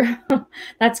hear.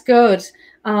 That's good.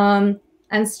 And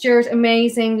Stuart,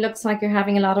 amazing. Looks like you're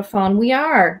having a lot of fun. We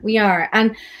are.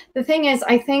 And the thing is,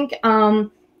 I think,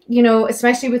 you know,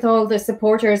 especially with all the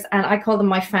supporters, and I call them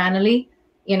my family,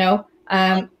 you know,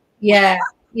 yeah,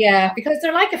 because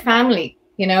they're like a family,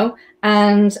 you know,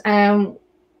 and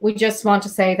we just want to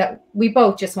say that we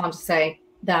both just want to say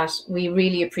that we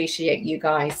really appreciate you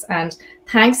guys, and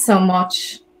thanks so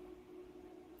much.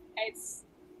 it's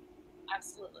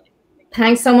absolutely.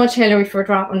 Thanks so much, Hillary, for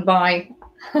dropping by.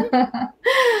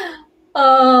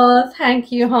 Oh,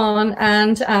 thank you, hon,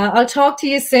 and I'll talk to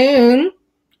you soon.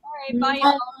 All right, bye.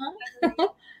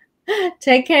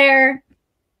 Take care.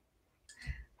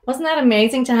 Wasn't that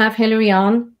amazing to have Hillary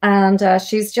on? And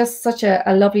she's just such a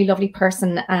lovely, lovely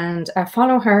person. And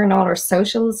follow her on all her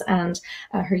socials and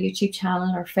her YouTube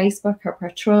channel, her Facebook, her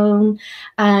Patreon.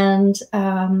 And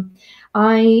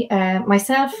I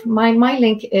myself, my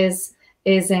link is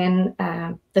in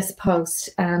this post.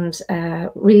 And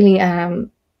really,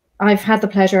 I've had the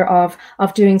pleasure of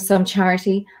doing some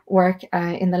charity work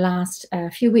in the last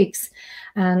few weeks.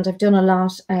 And I've done a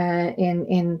lot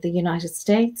in the United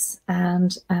States,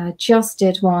 and just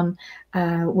did one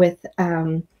with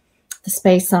the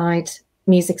Speyside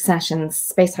music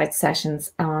sessions, Speyside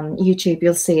sessions on YouTube.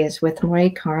 You'll see it with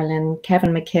Mairead Carlin,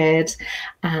 Kevin McKidd,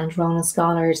 and Ronan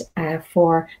Scollard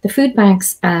for the food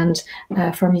banks and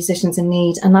for musicians in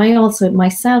need. And I also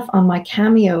myself on my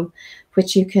Cameo,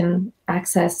 which you can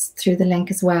access through the link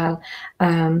as well.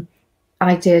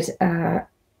 I did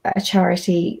a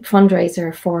charity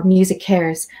fundraiser for Music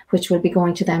Cares, which will be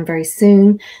going to them very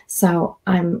soon. So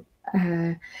I'm,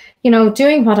 you know,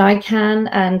 doing what I can,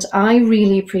 and I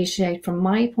really appreciate, from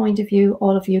my point of view,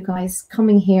 all of you guys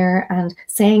coming here and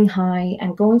saying hi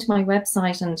and going to my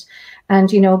website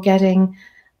and you know, getting,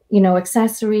 you know,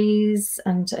 accessories,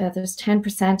 and there's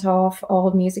 10% off all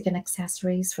music and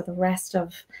accessories for the rest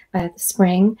of the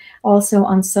spring. Also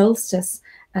on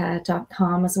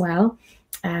solstice.com as well.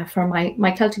 For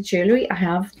my Celtic jewelry, I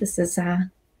have, this is,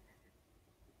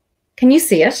 can you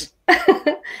see it?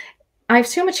 I have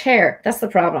too much hair. That's the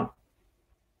problem.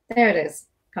 There it is,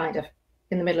 kind of,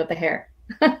 in the middle of the hair.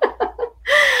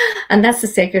 And that's the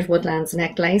Sacred Woodlands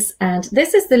necklace. And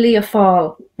this is the Leah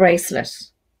Fall bracelet.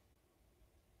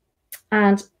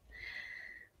 And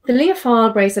the Leah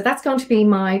Fall bracelet, that's going to be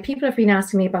my, people have been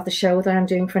asking me about the show that I'm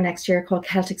doing for next year called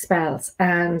Celtic Spells.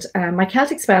 And my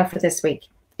Celtic spell for this week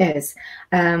is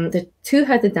the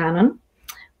Two-Headed Danann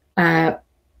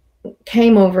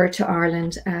came over to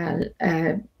Ireland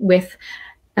with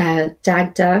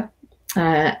Dagda,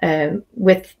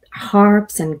 with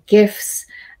harps and gifts,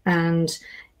 and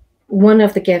one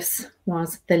of the gifts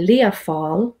was the Leah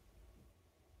Fall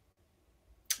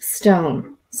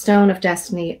stone of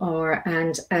destiny,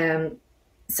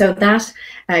 so that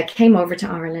came over to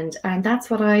Ireland, and that's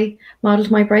what I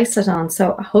modeled my bracelet on.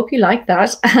 So I hope you like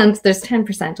that. And there's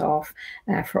 10% off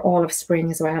for all of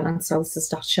spring as well on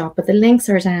solstice.shop. But the links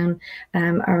are down,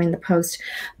 are in the post.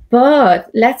 But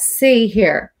let's see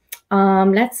here.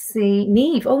 Let's see,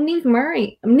 Neve. Oh, Neve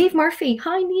Murphy.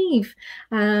 Hi, Neve.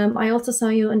 I also saw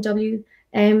you on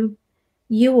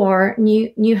you are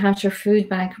New Hampshire Food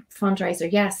Bank fundraiser.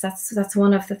 Yes, that's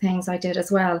one of the things I did as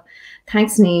well.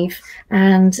 Thanks, Neve.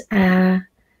 And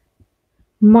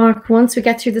Mark, once we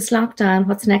get through this lockdown,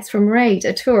 what's next for Mairead?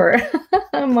 A tour.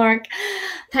 Mark,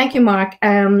 thank you, Mark.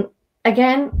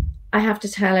 Again, I have to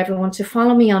tell everyone to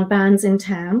follow me on Bands in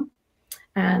Town.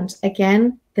 And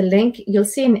again, the link, you'll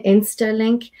see an Insta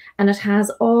link, and it has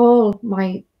all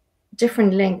my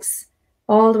different links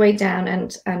all the way down,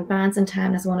 and Bands in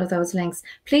Town is one of those links.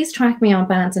 Please track me on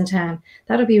Bands in Town.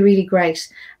 That'll be really great.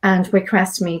 And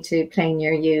request me to play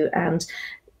near you. And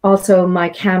also my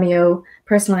Cameo,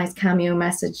 personalized Cameo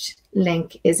message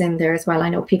link is in there as well. I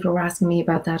know people were asking me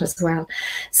about that as well.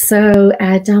 So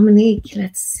Dominique,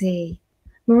 let's see.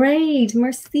 Mairead,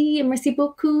 merci, merci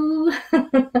beaucoup.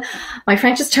 My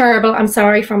French is terrible. I'm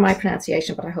sorry for my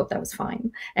pronunciation, but I hope that was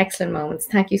fine. Excellent moments.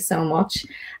 Thank you so much.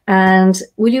 And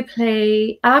will you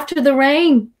play After the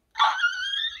Rain?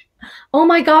 Oh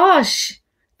my gosh,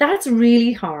 that's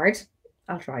really hard.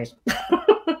 I'll try it.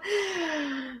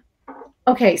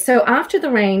 Okay, so After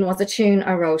the Rain was a tune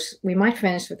I wrote. We might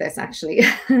finish with this actually.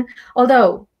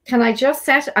 Although, can I just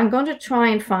set, I'm going to try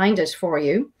and find it for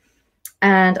you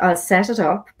and I'll set it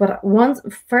up. But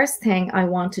first thing I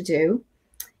want to do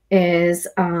is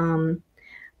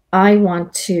I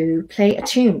want to play a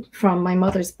tune from my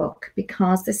mother's book,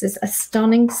 because this is a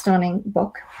stunning, stunning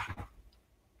book.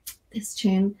 This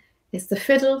tune is the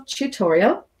Fiddle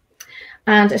Tutorial,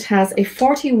 and it has a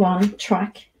 41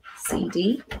 track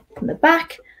CD in the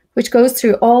back, which goes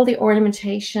through all the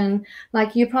ornamentation.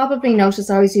 Like you probably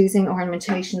noticed, I was using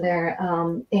ornamentation there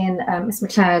in Miss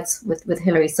McLeod's with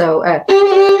Hillary. So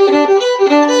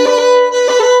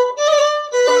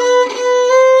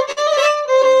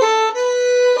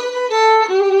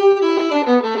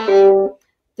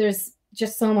there's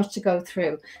just so much to go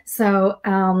through. So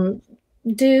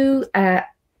do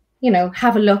you know,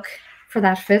 have a look for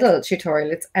that fiddle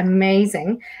tutorial. It's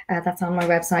amazing. That's on my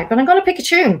website. But I'm going to pick a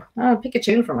tune. I'll pick a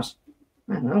tune from it.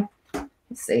 I don't know.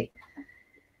 Let's see.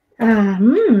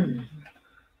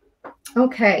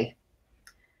 Okay.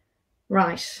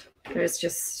 Right. There's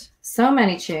just so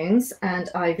many tunes, and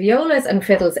I've violas and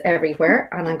fiddles everywhere.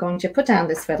 And I'm going to put down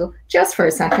this fiddle just for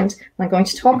a second. I'm going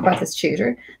to talk about this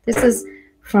tutor. This is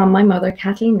from my mother,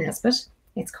 Kathleen Nesbitt.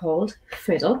 It's called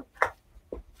Fiddle.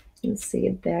 You can see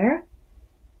it there.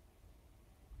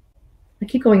 I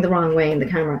keep going the wrong way in the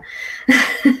camera.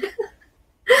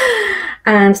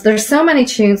 And there's so many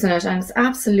tunes in it, and it's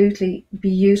absolutely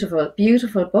beautiful,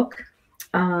 beautiful book.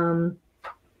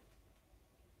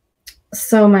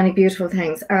 So many beautiful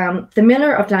things. The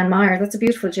Miller of Glanmire, that's a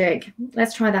beautiful jig.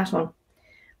 Let's try that one.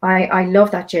 I love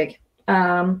that jig.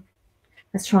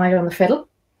 Let's try it on the fiddle.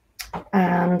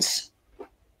 And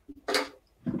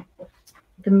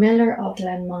the Miller of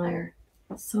Glanmire.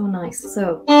 So nice.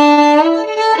 So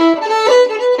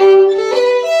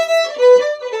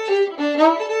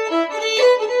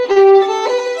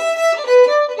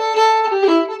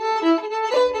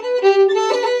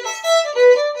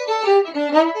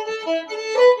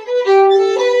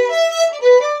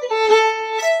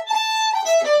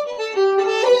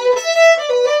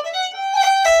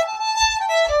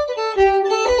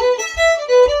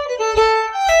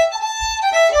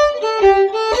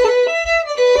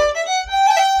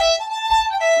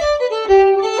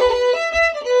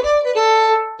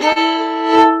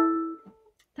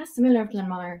the Miller of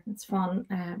Glanmire. It's from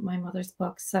my mother's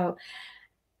book, so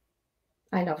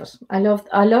I love it. I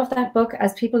love that book,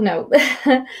 as people know.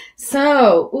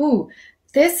 So, ooh,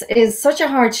 this is such a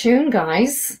hard tune,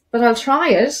 guys, but I'll try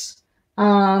it.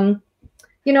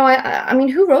 You know, I mean,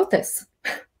 who wrote this?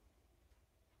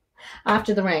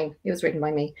 After the Rain. It was written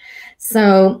by me.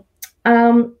 So,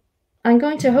 I'm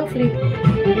going to hopefully.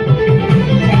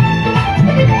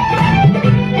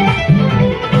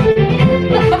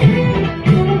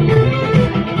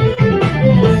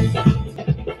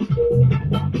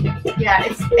 Yeah,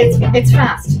 it's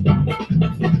fast.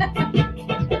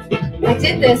 I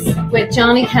did this with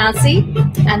Johnny Kelsey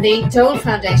and the Dole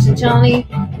Foundation. Johnny,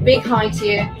 big hi to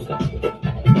you.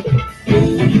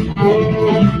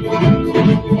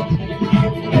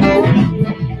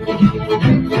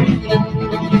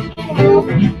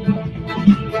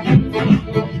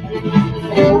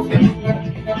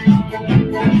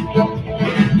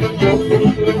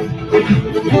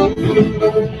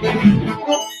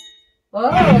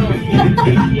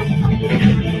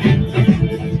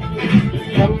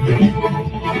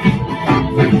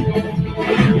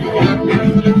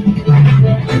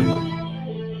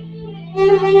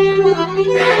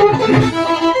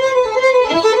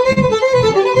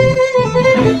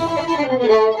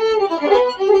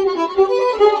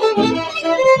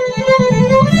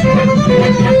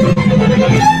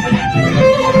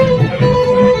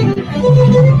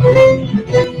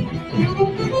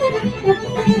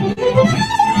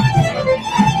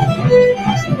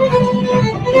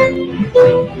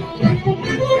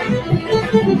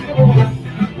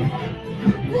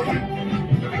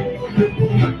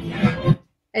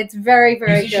 It's very,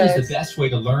 very good. Musician is the best way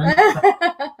to learn.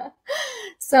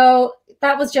 So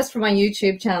that was just for my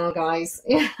YouTube channel, guys.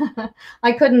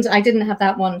 I didn't have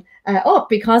that one up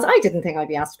because I didn't think I'd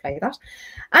be asked to play that.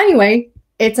 Anyway,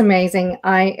 it's amazing.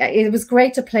 It was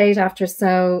great to play it after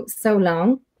so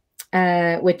long.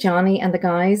 with Johnny and the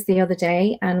guys the other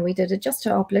day, and we did it just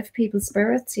to uplift people's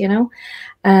spirits, you know.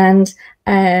 And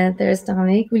there's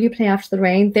Dominique. Will you play After the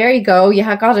Rain? There you go. You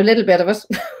have got a little bit of it.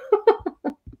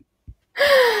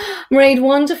 Mairead,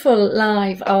 wonderful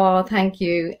live. Oh, thank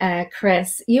you,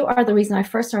 Chris. You are the reason I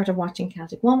first started watching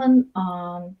Celtic Woman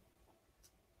on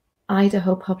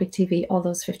Idaho Public TV all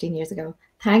those 15 years ago.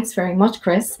 Thanks very much,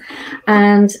 Chris.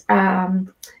 And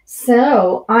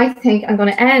so I think I'm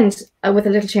going to end with a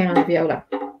little tune on the viola,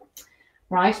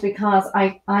 right? Because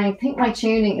I think my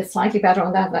tuning is slightly better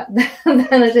on that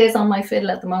than it is on my fiddle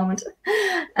at the moment.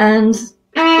 And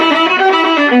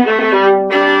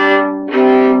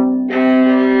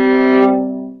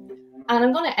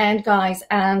I'm going to end, guys,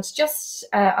 and just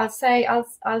I'll say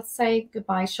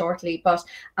goodbye shortly, but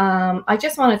I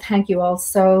just want to thank you all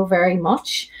so very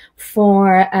much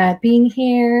for being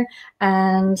here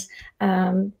and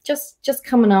just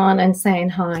coming on and saying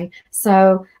hi.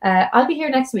 So I'll be here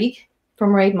next week for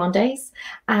MÁIRÉAD Mondays,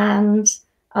 and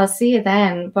I'll see you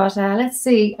then. But let's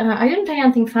see. I didn't play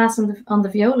anything fast on the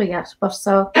viola yet, but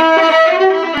so.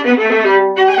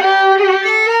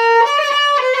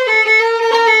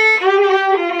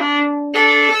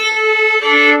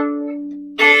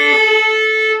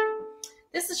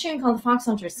 This is a tune called The Fox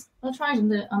Hunters. I'll try it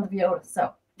on the viola.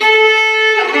 So.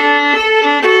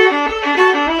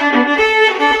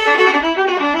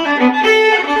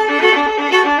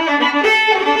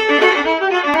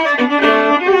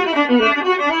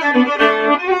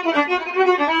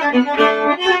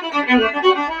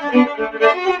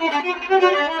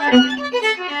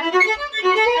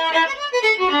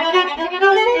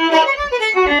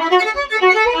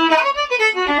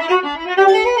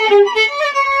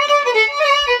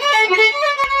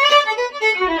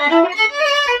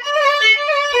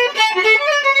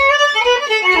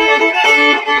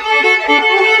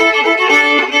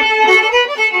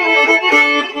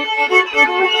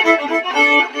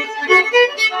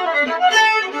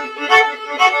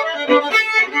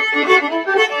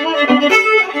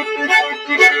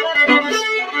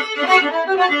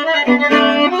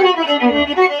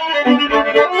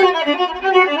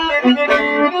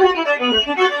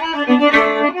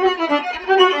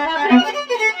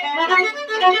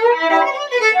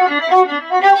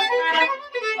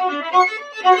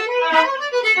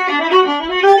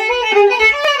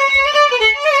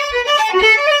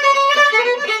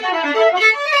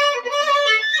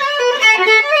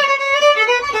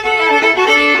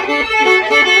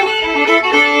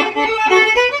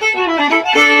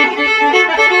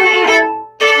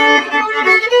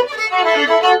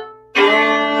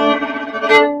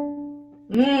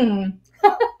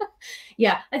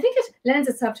 Yeah, I think it lends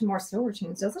itself to more slower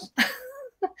tunes, does it?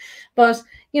 But,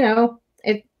 you know,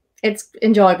 it's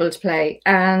enjoyable to play.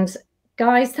 And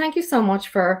guys, thank you so much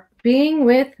for being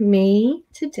with me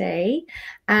today.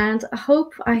 And I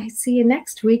hope I see you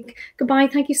next week. Goodbye.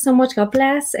 Thank you so much. God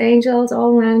bless. Angels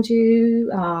all around you.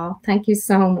 Oh, thank you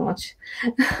so much.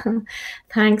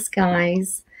 Thanks,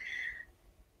 guys.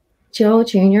 Joe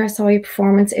Jr., I saw your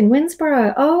performance in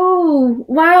Winnsboro. Oh,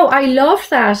 wow. I loved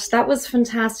that. That was a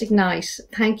fantastic night.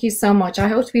 Thank you so much. I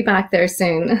hope to be back there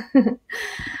soon.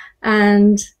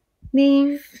 And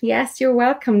Neve, yes, you're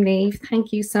welcome, Neve.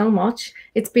 Thank you so much.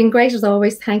 It's been great as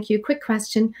always. Thank you. Quick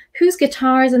question. Whose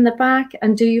guitar is in the back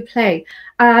and do you play?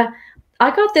 I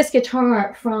got this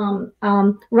guitar from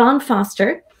Ron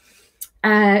Foster,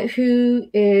 who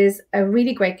is a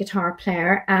really great guitar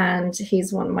player, and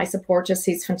he's one of my supporters.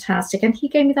 He's fantastic, and he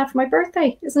gave me that for my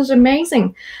birthday. Isn't it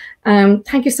amazing?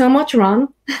 Thank you so much,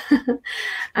 Ron.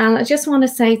 And I just want to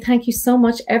say thank you so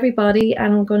much, everybody,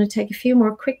 and I'm going to take a few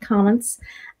more quick comments.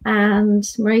 And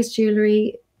Mairead's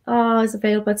jewelry is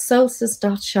available at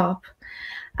solstice.shop.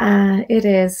 It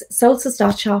is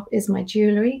solstice.shop is my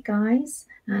jewelry, guys,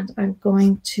 and I'm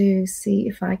going to see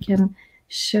if I can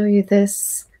show you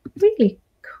this really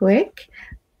quick.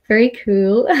 Very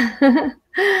cool.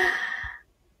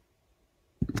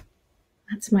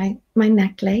 That's my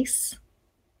necklace,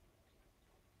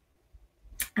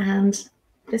 and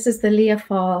this is the Leah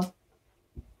Fall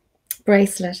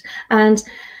bracelet. And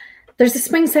there's a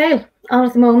spring sale on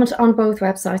at the moment on both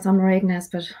websites, on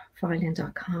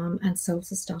maireadnesbittviolin.com and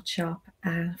solstice.shop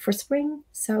for spring.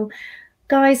 So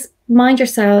guys, mind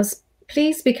yourselves.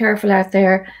 Please be careful out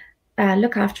there.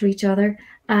 Look after each other,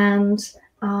 and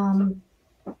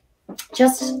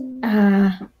just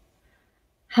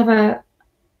have a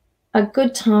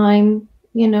good time,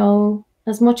 you know,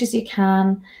 as much as you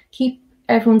can. Keep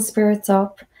everyone's spirits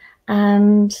up,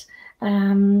 and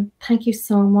thank you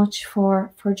so much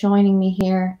for joining me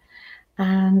here,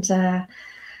 and I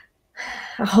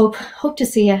hope to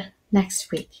see you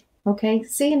next week. Okay,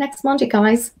 see you next Monday,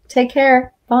 guys. Take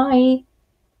care. Bye.